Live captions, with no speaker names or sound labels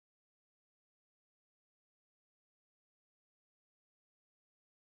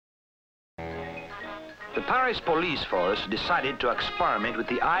The Paris police force decided to experiment with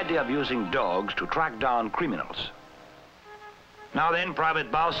the idea of using dogs to track down criminals. Now then,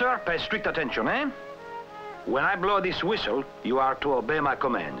 Private Bowser, pay strict attention, eh? When I blow this whistle, you are to obey my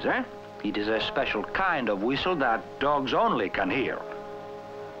commands, eh? It is a special kind of whistle that dogs only can hear.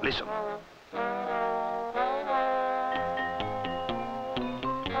 Listen.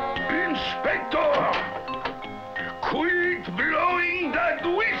 Inspector! Quit blowing that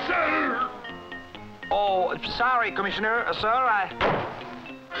whistle! Oh, sorry, Commissioner. Sir,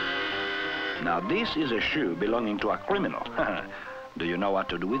 Now, this is a shoe belonging to a criminal. Do you know what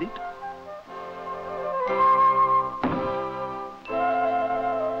to do with it?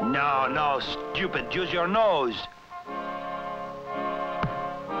 No, stupid. Use your nose.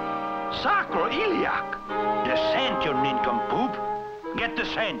 Sacro-iliac! The scent, you nincompoop. Get the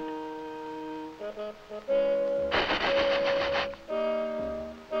scent.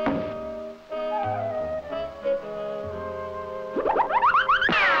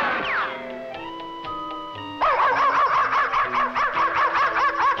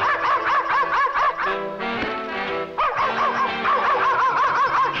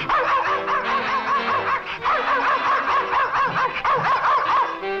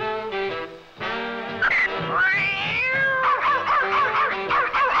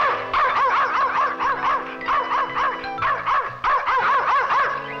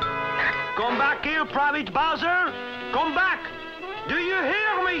 Private Bowser, come back! Do you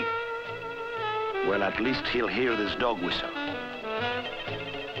hear me? Well, at least he'll hear this dog whistle.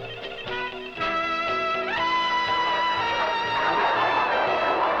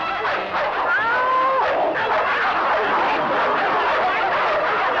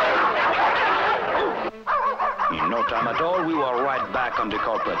 In no time at all, we were right back on the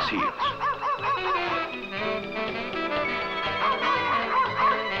culprit's heels.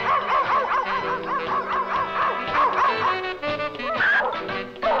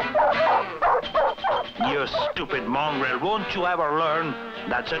 You stupid mongrel, won't you ever learn?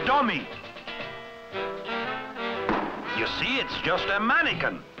 That's a dummy. You see, it's just a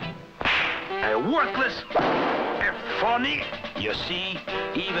mannequin. A worthless, a phony. You see,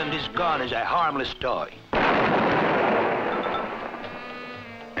 even this gun is a harmless toy.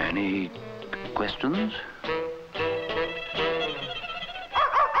 Any questions?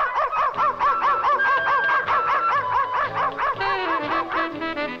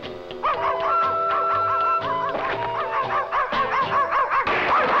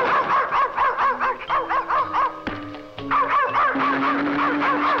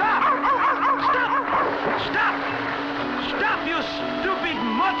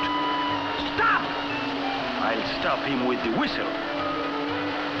 Stop him with the whistle.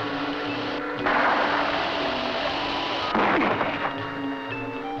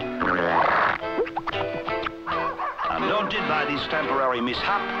 Undaunted by this temporary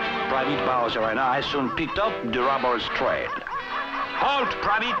mishap, Private Bowser and I soon picked up the robber's trail. Halt,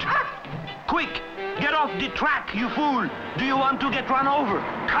 Private! Quick! Get off the track, you fool! Do you want to get run over?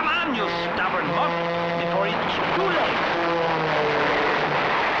 Come on, you stubborn mutt, before it's too late!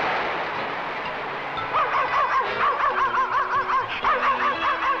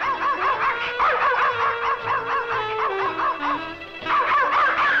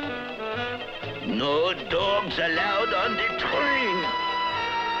 No dogs allowed on the train.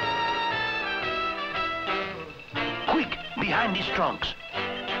 Quick, behind these trunks.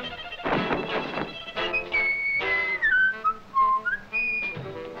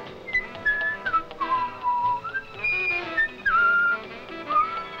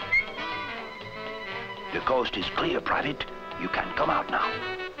 The coast is clear, Private. You can come out now.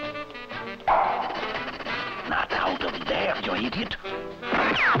 Not out of there, you idiot.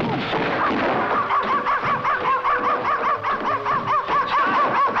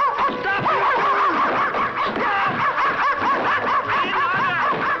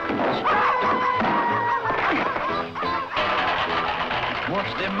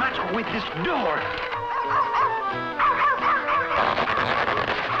 What's the matter with this door?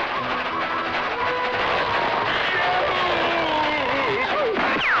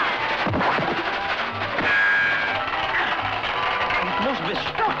 It must be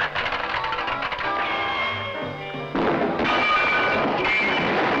stuck.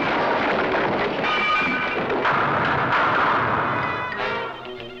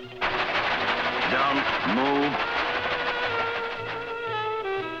 Don't move.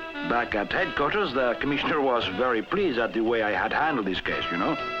 Back at headquarters, the commissioner was very pleased at the way I had handled this case, you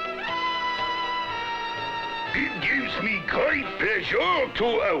know. It gives me great pleasure to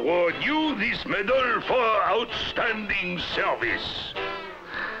award you this medal for outstanding service.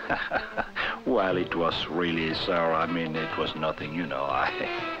 Well, it was really, sir, I mean, it was nothing, you know.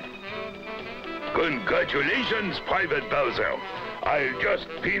 Congratulations, Private Bowser. I'll just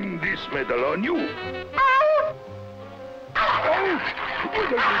pin this medal on you.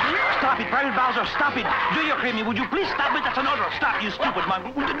 Stop it, Private Bowser, stop it. Do you hear me? Would you please stop it? That's an order. Stop, you stupid man.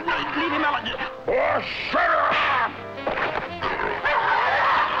 Leave him alone. Oh, shut up!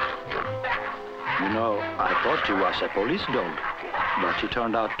 You know, I thought he was a police dog, but he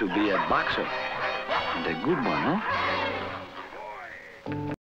turned out to be a boxer. And a good one, huh?